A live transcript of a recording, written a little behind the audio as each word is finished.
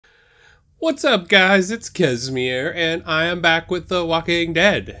What's up, guys? It's Kesmir, and I am back with The Walking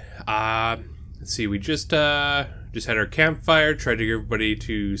Dead. Let's see, we just had our campfire, tried to get everybody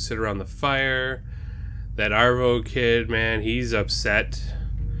to sit around the fire. That Arvo kid, man, he's upset.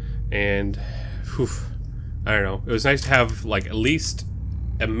 And, whew, I don't know. It was nice to have, like, at least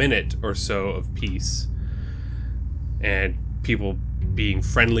a minute or so of peace. And people being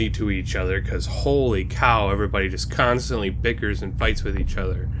friendly to each other, because holy cow, everybody just constantly bickers and fights with each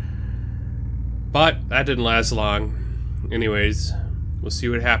other. But that didn't last long. Anyways, we'll see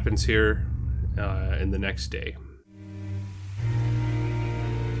what happens here in the next day.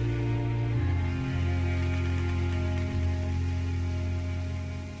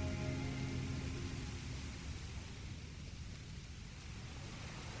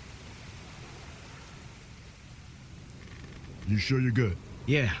 You sure you're good?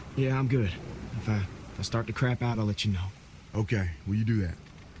 Yeah, I'm good. If I start to crap out, I'll let you know. Okay, will you do that?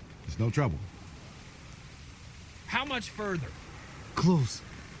 It's no trouble. How much further? Close.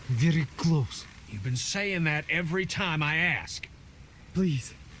 Very close. You've been saying that every time I ask.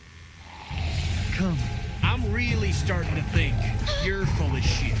 Please. Come. I'm really starting to think you're full of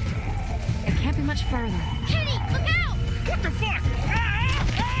shit. It can't be much further. Kenny, look out! What the fuck?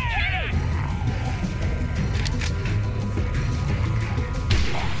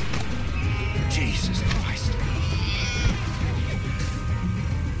 Jesus Christ.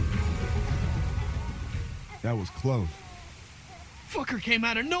 That was close. Fucker came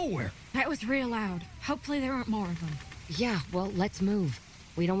out of nowhere. That was real loud. Hopefully there aren't more of them. Yeah, well, let's move.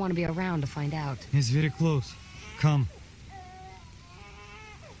 We don't want to be around to find out. It's very close. Come.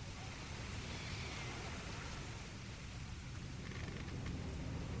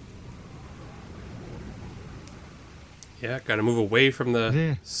 Yeah, gotta move away from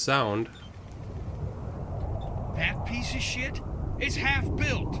the sound. That piece of shit is half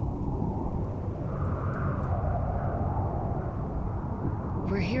built.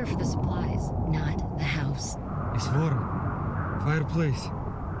 We're here for the supplies, not the house. It's warm. Fireplace.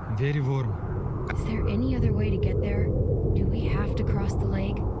 Very warm. Is there any other way to get there? Do we have to cross the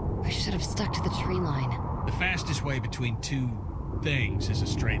lake? I should have stuck to the tree line. The fastest way between two things is a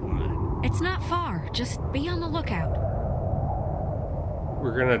straight line. It's not far. Just be on the lookout.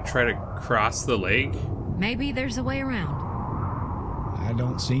 We're gonna try to cross the lake? Maybe there's a way around. I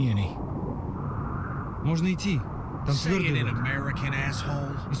don't see any. Можно идти. Там Say it in твердый. American,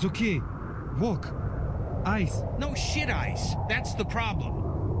 asshole. It's okay. Walk. Ice. No shit ice. That's the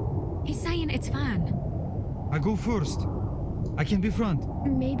problem. He's saying it's fine. I go first. I can be front.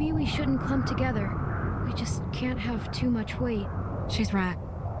 Maybe we shouldn't clump together. We just can't have too much weight. She's right.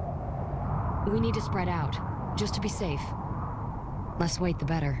 We need to spread out, just to be safe. Less weight, the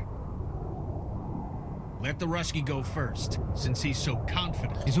better. Let the Rusky go first, since he's so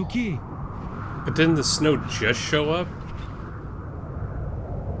confident. It's okay. But didn't the snow just show up?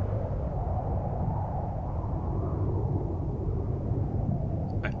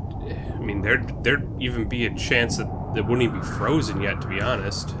 I mean, there'd even be a chance that it wouldn't even be frozen yet, to be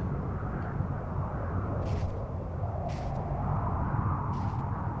honest.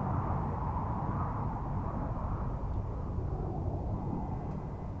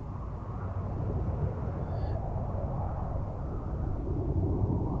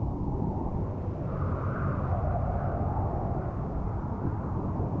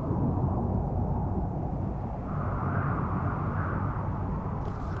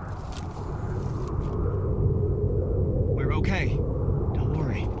 Okay. Don't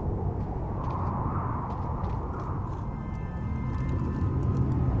worry.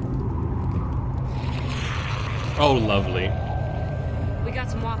 Oh, lovely. We got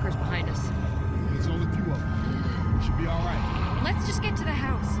some walkers behind us. There's only a few of them. We should be all right. Let's just get to the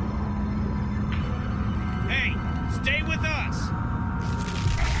house. Hey, stay with us.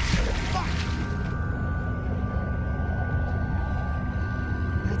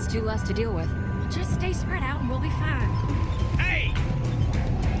 That's two less to deal with. Just stay spread out and we'll be fine. Hey!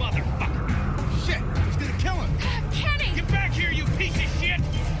 Motherfucker! Shit! It's gonna kill him! Kenny! Get back here, you piece of shit!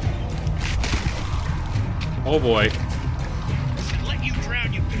 Oh boy. I should let you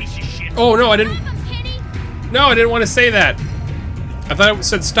drown, you piece of shit! Oh no, I didn't. Grab him, Kenny! No, I didn't want to say that. I thought it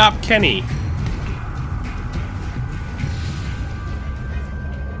said stop Kenny.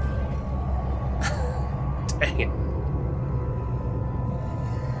 Dang it.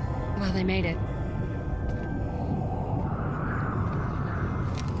 Well, they made it.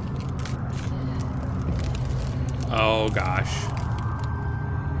 Oh gosh.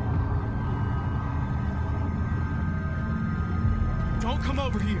 Don't come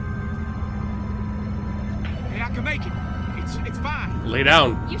over here. Hey, I can make it. It's fine. Lay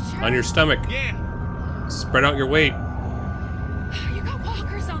down You sure? on your stomach. Yeah. Spread out your weight. You got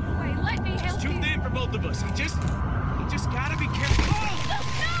walkers on the way. Let me help It's too you. thin for both of us. You just gotta be careful. Oh!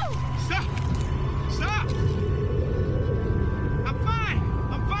 No! Stop! Stop! I'm fine.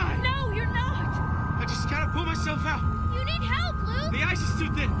 I'm fine. No, you're not. I just gotta pull myself out. You need help, Luke. The ice is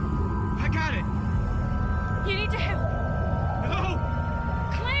too thin. I got it. You need to help. No!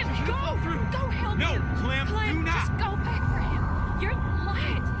 Clem, You're gonna fall through. go help No, him. Clem, do not. Just go back for him. You're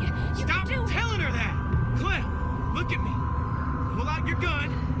lying. You Stop can do it. telling her that. Clem, look at me. Pull out your gun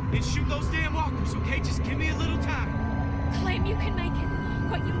and shoot those damn walkers, okay? Just give me a little time. Clem, you can make it.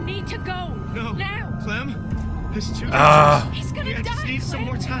 But you need to go. No. Now. Clem, it's too dangerous. He's gonna I die. just need some Clem.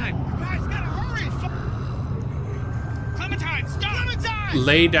 more time. You guys gotta hurry. Clementine, stop! Clementine!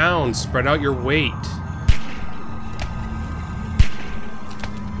 Lay down. Spread out your weight.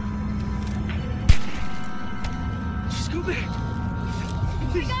 Just go back.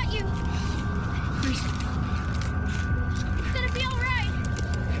 We Please, got you. please. It's gonna be all right.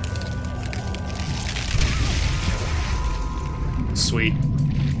 Sweet.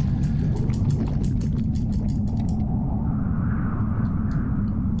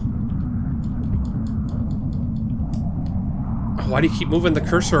 Why do you keep moving the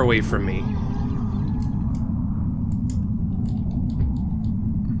cursor away from me?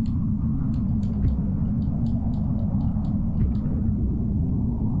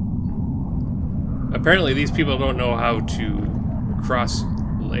 Apparently these people don't know how to cross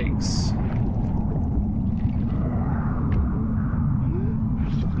lakes.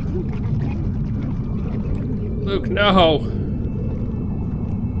 Luke, no!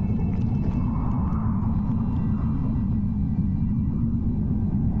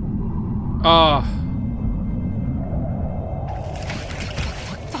 Ah.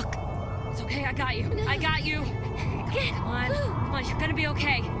 Fuck. It's okay, I got you. I got you. Come on. Come on, you're gonna be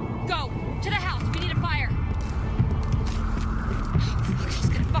okay. Go. To the house. We need a fire. Fuck, she's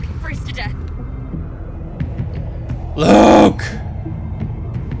gonna fucking freeze to death. Luke!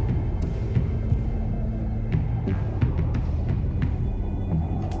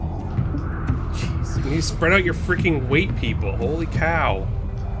 Jeez, you need to spread out your freaking weight, people. Holy cow.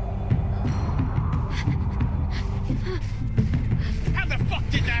 How the fuck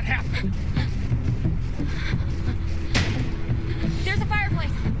did that happen? There's a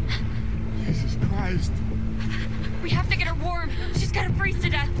fireplace. Jesus Christ. We have to get her warm. She's gonna freeze to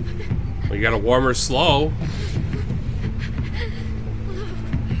death. Well, you gotta warm her slow.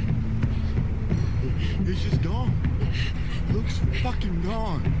 He's just gone. Luke's fucking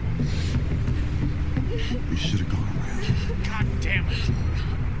gone. We should have gone around. God damn it.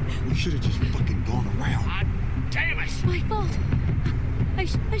 We should have just fucking gone around. God damn it. My fault. I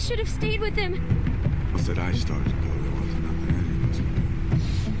should have stayed with him. I said I started to go. There wasn't nothing any of us could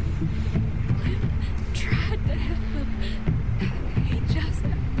do. Tried to help him. He just...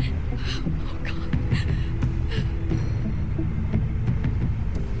 Oh, God.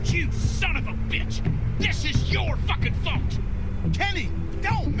 You son of a bitch. This is your fucking fault. Kenny,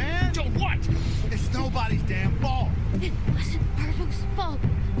 don't, man. Don't what? It's nobody's damn fault. It wasn't Barlow's fault.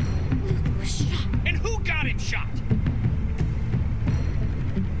 Luke was shot. And who got him shot?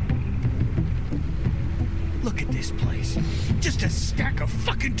 Look at this place. Just a stack of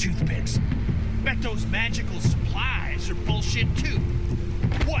fucking toothpicks. Bet those magical supplies are bullshit too.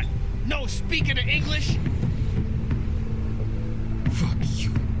 What? No speaking of English? Fuck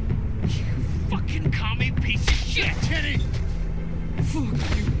you. You fucking commie piece of shit! Kenny!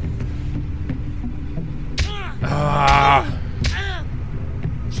 Fuck you. Ah.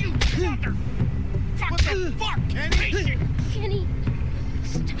 You mother! What the fuck, Kenny? Kenny,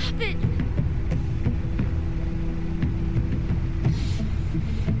 stop it.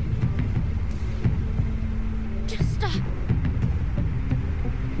 Just stop.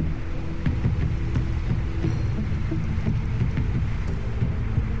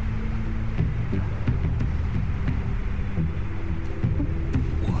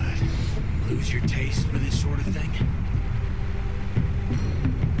 What? Lose your taste for this sort of thing?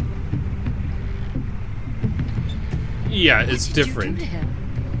 Yeah, it's What did you different. do to him?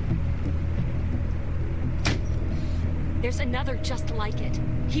 There's another just like it.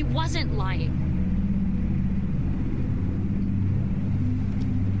 He wasn't lying.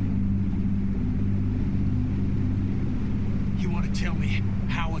 You want to tell me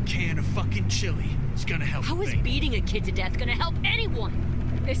how a can of fucking chili is gonna help How a is baby? beating a kid to death gonna help anyone?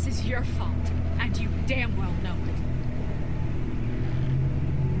 This is your fault, and you damn well know it.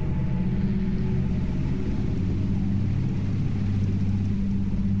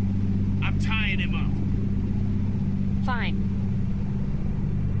 I'm tying him up. Fine.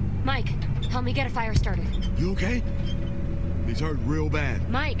 Mike, help me get a fire started. You okay? These hurt real bad.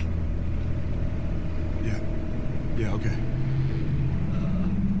 Mike! Yeah. Yeah, okay.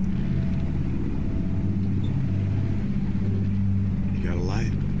 You got a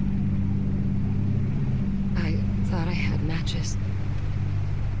light? I thought I had matches.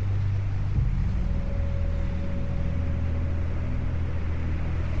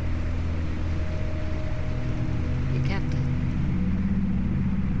 You kept it.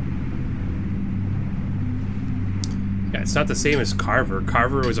 Yeah, it's not the same as Carver.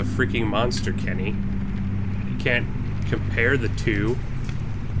 Carver was a freaking monster, Kenny. You can't compare the two.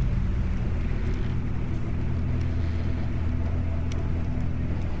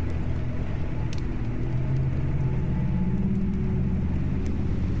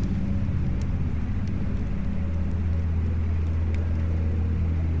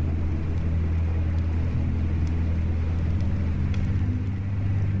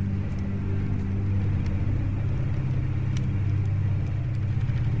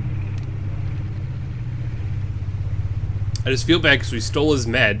 I just feel bad because we stole his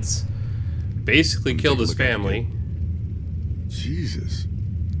meds, basically killed his family. Jesus.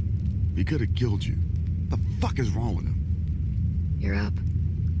 He could have killed you. The fuck is wrong with him? You're up.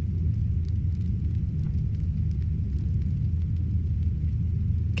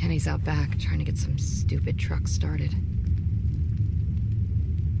 Kenny's out back trying to get some stupid truck started.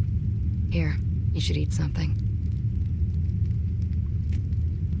 Here, you should eat something.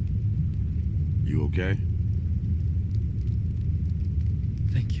 You okay?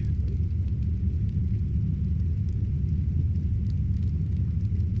 Thank you.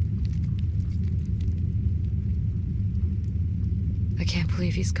 I can't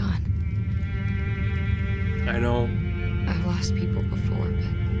believe he's gone. I know. I've lost people before,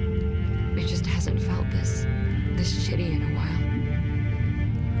 but it just hasn't felt this shitty in a while.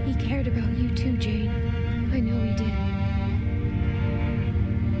 He cared about you too, Jane. I know he did.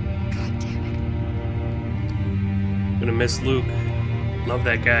 God damn it. I'm gonna miss Luke. Love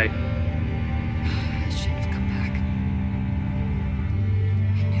that guy. I shouldn't have come back.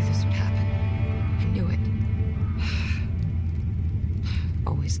 I knew this would happen. I knew it.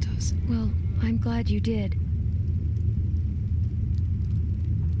 Always does. Well, I'm glad you did.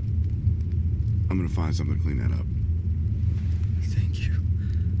 I'm gonna find something to clean that up. Thank you.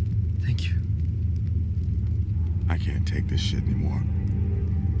 Thank you. I can't take this shit anymore.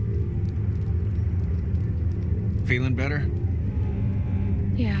 Feeling better?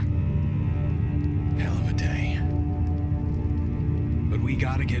 Yeah. Hell of a day. But we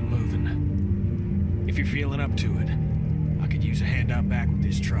gotta get moving. If you're feeling up to it, I could use a hand out back with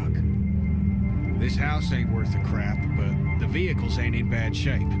this truck. This house ain't worth a crap, but the vehicles ain't in bad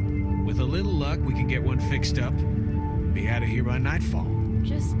shape. With a little luck, we can get one fixed up. Be out of here by nightfall.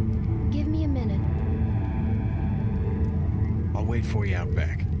 Just give me a minute. I'll wait for you out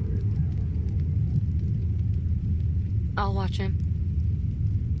back. I'll watch him.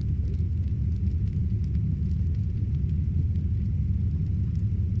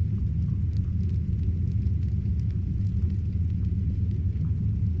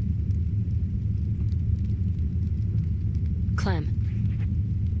 Clem.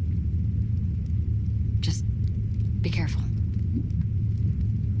 Just be careful.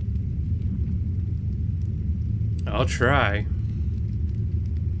 I'll try.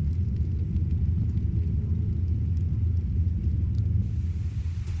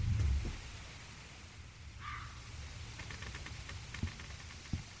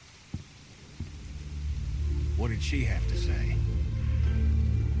 What did she have to say?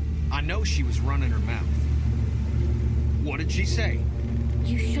 I know she was running her mouth. What did she say?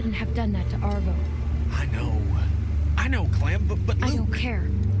 You shouldn't have done that to Arvo. I know, Clem, but Luke... I don't care.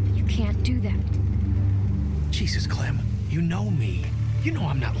 You can't do that. Jesus, Clem, you know me. You know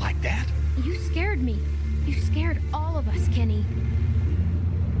I'm not like that. You scared me. You scared all of us, Kenny.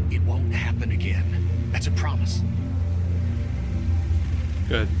 It won't happen again. That's a promise.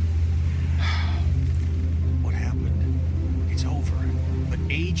 Good. What happened? It's over. But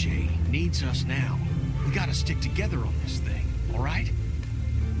AJ needs us now. We gotta stick together on this thing, all right?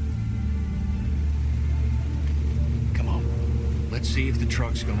 Come on. Let's see if the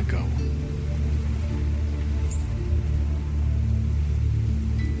truck's gonna go.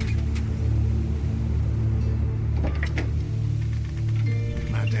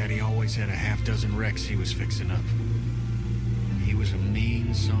 My daddy always had a half-dozen wrecks he was fixing up. He was a mean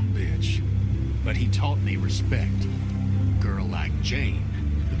sumbitch, but he taught me respect. A girl like Jane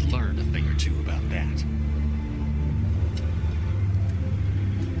would learn a thing or two about that.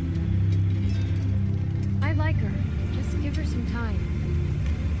 I like her. Just give her some time.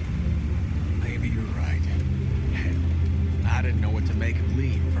 I didn't know what to make of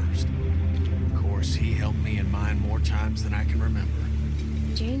Lee at first. Of course, he helped me and mine more times than I can remember.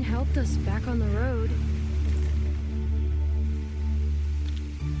 Jane helped us back on the road.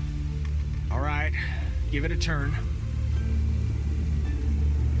 All right, give it a turn.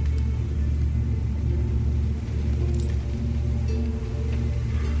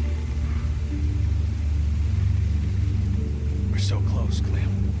 We're so close,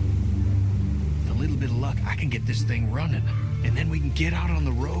 Clem. With a little bit of luck, I can get this thing running, and then we can get out on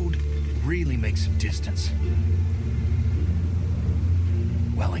the road and really make some distance.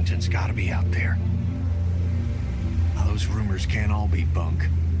 Wellington's gotta be out there. Now, those rumors can't all be bunk. I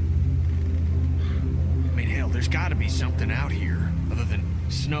mean, hell, there's gotta be something out here other than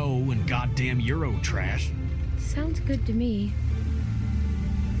snow and goddamn Euro trash. Sounds good to me.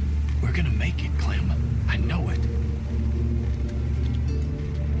 We're gonna make it, Clem. I know it.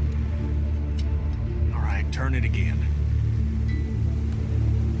 All right, turn it again.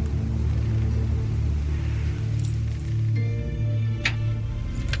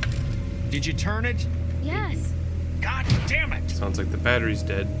 Did you turn it? Yes. God damn it! Sounds like the battery's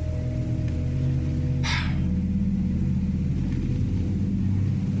dead.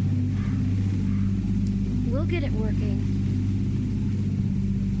 We'll get it working.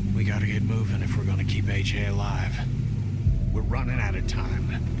 We gotta get moving if we're gonna keep AJ alive. We're running out of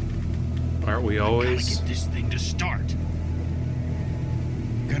time. Aren't we Gotta always? get this thing to start.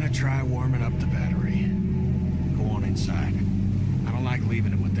 Gonna try warming up the battery. Go on inside. I don't like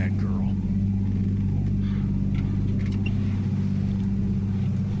leaving it with that girl.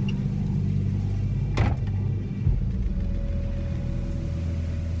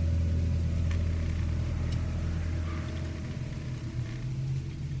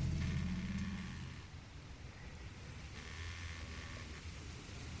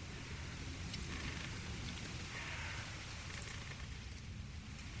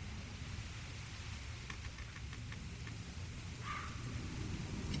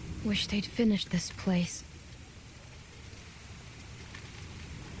 Wish they'd finished this place.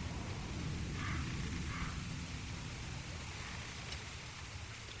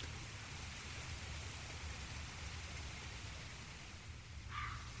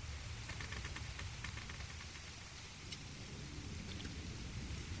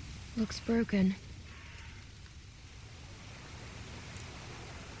 Looks broken.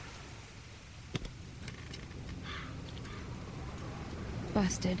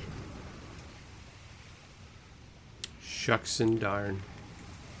 Busted. Shucks and darn.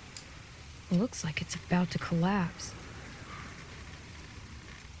 Looks like it's about to collapse.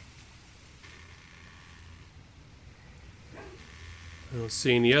 I don't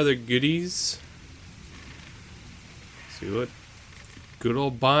see any other goodies. See what good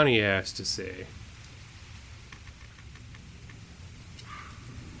old Bonnie has to say.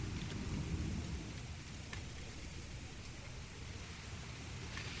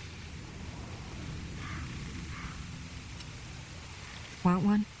 Want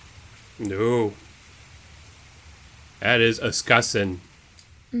one? No. That is disgusting.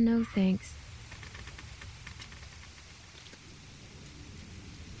 No thanks.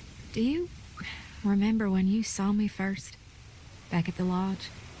 Do you remember when you saw me first? Back at the lodge?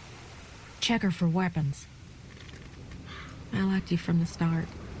 Checker for weapons. I liked you from the start.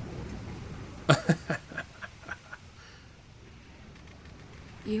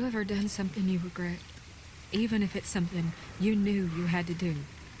 You ever done something you regret? Even if it's something you knew you had to do.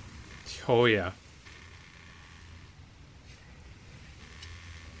 Oh yeah.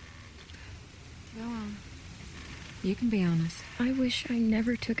 Go on. You can be honest. I wish I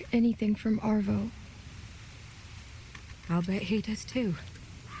never took anything from Arvo. I'll bet he does too.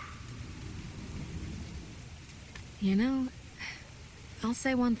 You know, I'll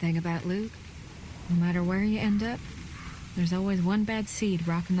say one thing about Luke. No matter where you end up, there's always one bad seed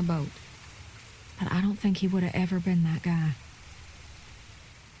rocking the boat. But I don't think he would have ever been that guy.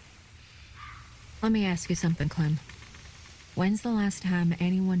 Let me ask you something, Clem. When's the last time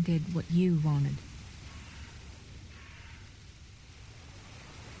anyone did what you wanted?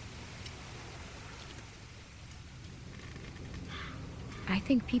 I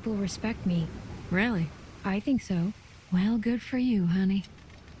think people respect me. Really? I think so. Well, good for you, honey.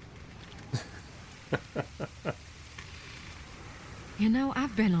 You know,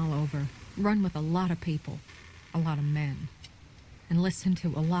 I've been all over. Run with a lot of people. A lot of men. And listened to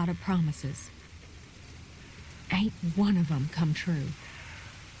a lot of promises. Ain't one of them come true.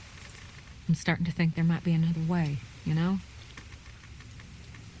 I'm starting to think there might be another way, you know?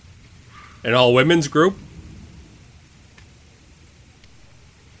 An all-women's group?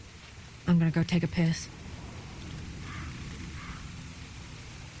 I'm gonna go take a piss.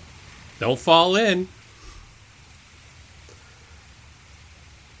 Don't fall in.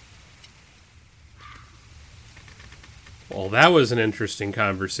 Well, that was an interesting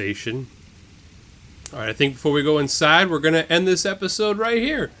conversation. All right, I think before we go inside, we're going to end this episode right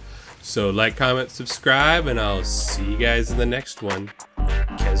here. So like, comment, subscribe, and I'll see you guys in the next one.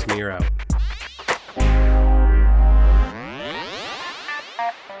 Casimir out.